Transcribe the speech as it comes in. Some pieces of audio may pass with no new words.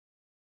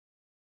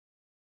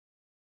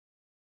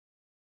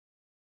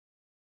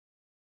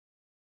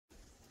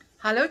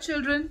Hello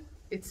children,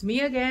 it's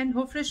me again,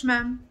 Hofresh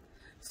ma'am.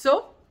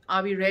 So,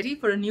 are we ready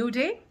for a new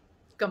day?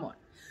 Come on.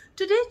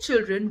 Today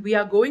children, we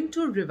are going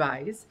to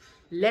revise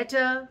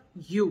letter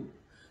U,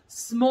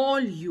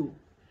 small u.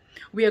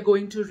 We are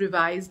going to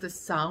revise the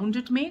sound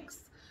it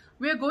makes.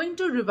 We are going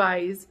to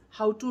revise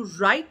how to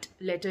write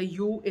letter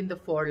U in the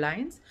 4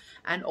 lines.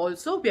 And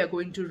also we are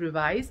going to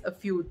revise a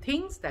few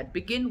things that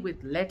begin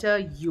with letter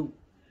U.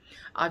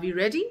 Are we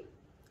ready?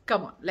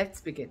 Come on,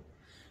 let's begin.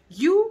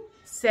 U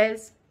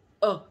says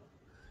a.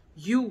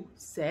 U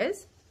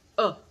says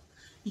a.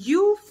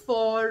 U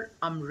for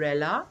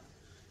umbrella.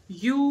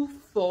 U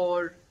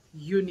for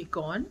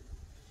unicorn.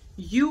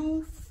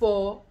 U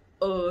for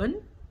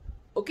urn.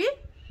 Okay?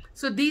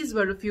 So these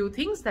were a few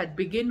things that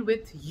begin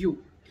with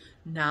U.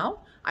 Now,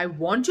 I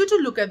want you to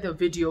look at the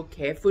video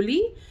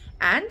carefully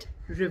and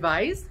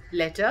revise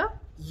letter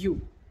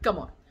U. Come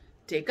on,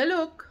 take a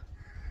look.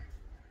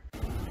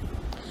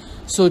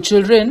 So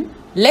children,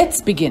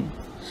 let's begin.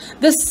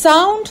 The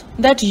sound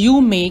that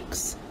U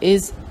makes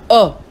is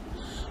a.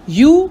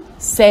 U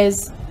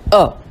says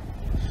a.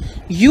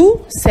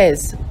 U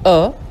says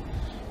a.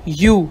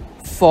 U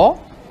for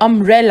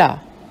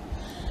umbrella.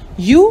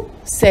 U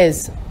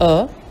says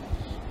a.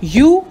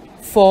 U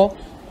for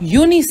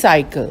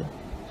unicycle.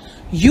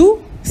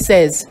 U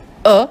says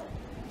a.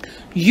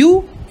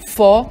 U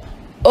for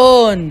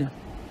urn.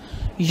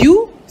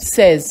 U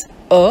says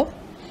a.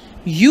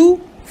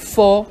 U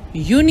for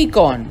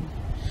unicorn.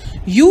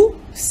 U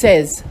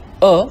says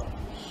a.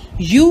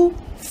 U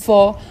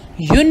for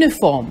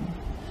uniform.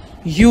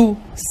 U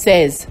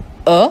says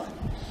a.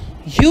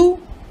 U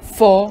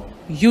for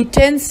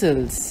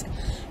utensils.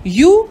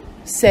 U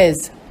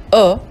says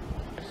a.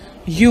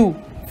 U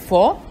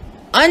for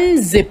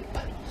unzip.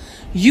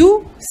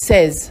 U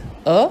says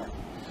a.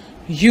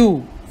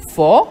 U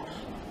for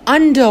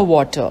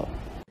underwater.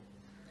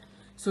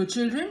 So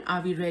children,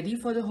 are we ready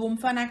for the home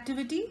fun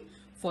activity?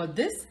 For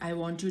this, I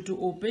want you to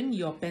open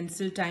your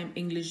Pencil Time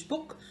English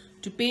book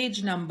to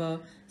page number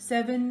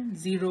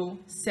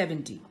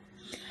 7070.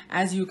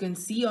 As you can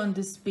see on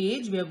this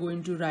page, we are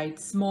going to write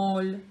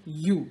small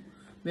u.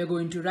 We are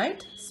going to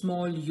write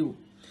small u.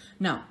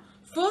 Now,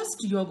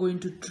 first you are going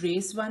to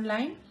trace one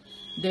line.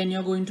 Then you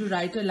are going to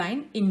write a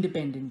line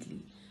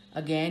independently.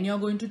 Again, you are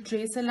going to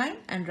trace a line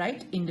and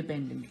write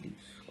independently.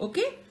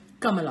 Okay?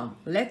 Come along.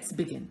 Let's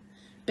begin.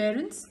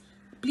 Parents,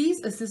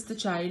 please assist the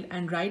child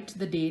and write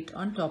the date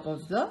on top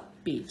of the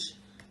page.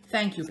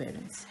 Thank you,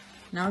 parents.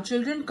 Now,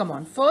 children, come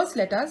on. First,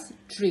 let us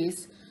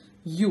trace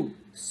U.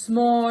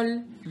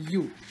 Small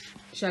u.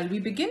 Shall we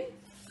begin?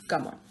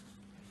 Come on.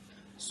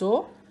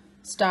 So,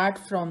 start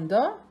from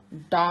the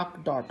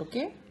dark dot,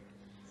 okay?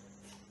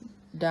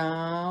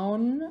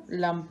 Down,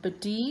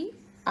 lumpety,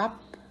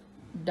 up,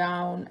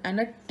 down,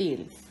 and a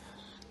tail.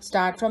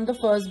 Start from the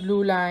first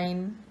blue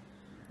line.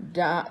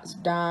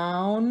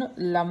 Down,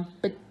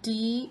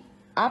 lumpety,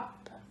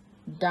 up,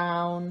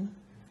 down,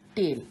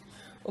 tail.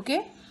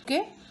 Okay?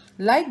 Okay?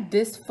 Like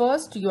this,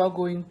 first you are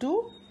going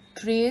to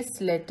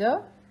trace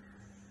letter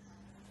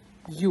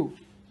U.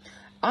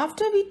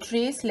 After we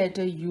trace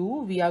letter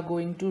U, we are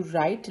going to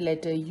write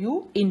letter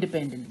U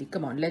independently.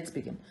 Come on, let's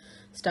begin.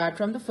 Start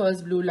from the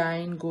first blue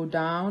line, go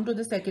down to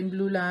the second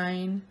blue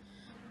line,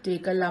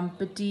 take a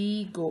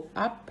lumpety, go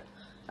up,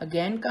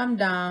 again come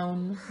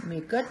down,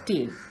 make a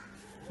tail.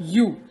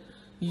 U.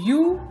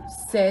 U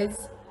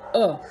says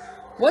a.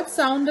 What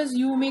sound does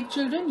U make,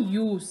 children?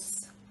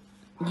 Use.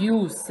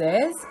 U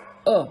says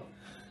a.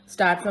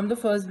 Start from the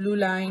first blue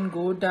line,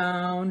 go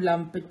down,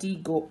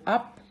 lumpety, go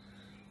up,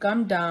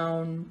 come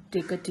down,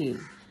 take a tail.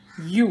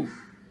 U.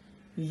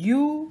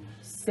 U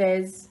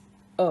says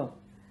a.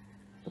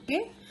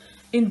 Okay?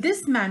 In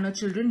this manner,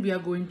 children, we are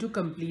going to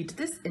complete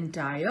this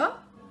entire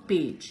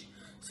page.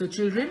 So,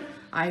 children,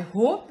 I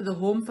hope the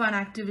home fun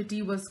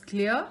activity was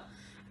clear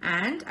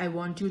and I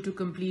want you to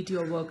complete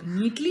your work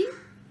neatly.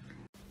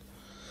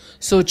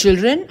 So,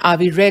 children, are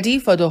we ready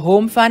for the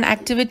home fun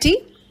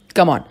activity?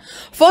 Come on.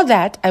 For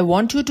that, I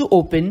want you to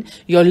open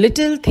your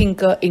Little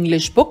Thinker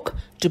English book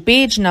to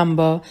page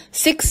number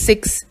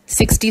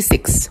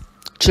 6666.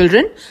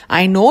 Children,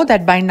 I know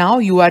that by now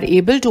you are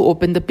able to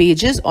open the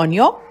pages on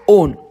your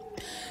own.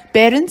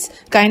 Parents,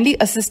 kindly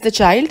assist the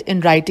child in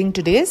writing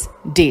today's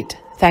date.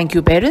 Thank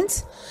you,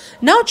 parents.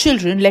 Now,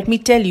 children, let me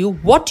tell you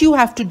what you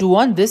have to do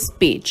on this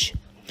page.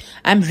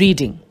 I'm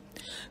reading.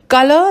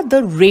 Color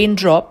the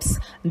raindrops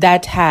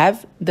that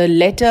have the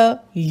letter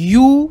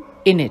U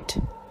in it.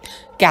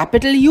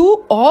 Capital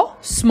U or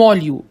small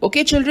u.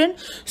 Okay, children?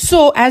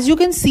 So, as you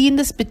can see in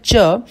this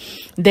picture,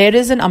 there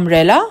is an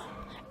umbrella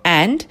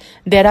and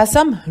there are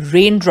some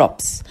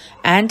raindrops.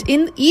 And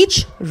in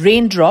each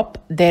raindrop,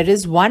 there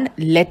is one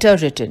letter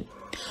written.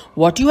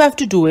 What you have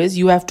to do is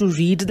you have to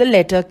read the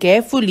letter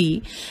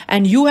carefully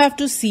and you have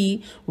to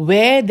see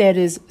where there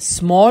is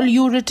small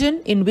u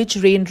written, in which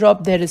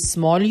raindrop there is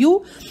small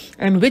u,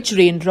 and which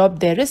raindrop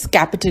there is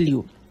capital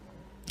U.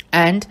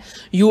 And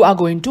you are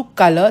going to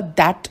color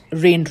that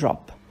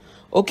raindrop.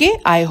 Okay,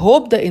 I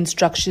hope the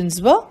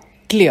instructions were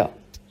clear.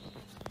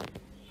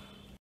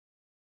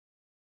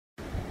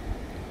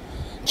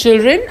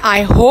 Children,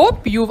 I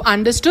hope you've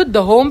understood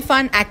the home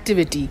fun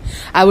activity.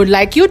 I would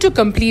like you to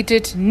complete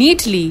it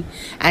neatly.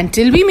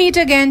 Until we meet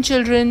again,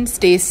 children,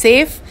 stay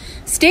safe,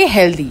 stay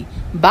healthy.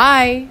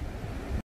 Bye.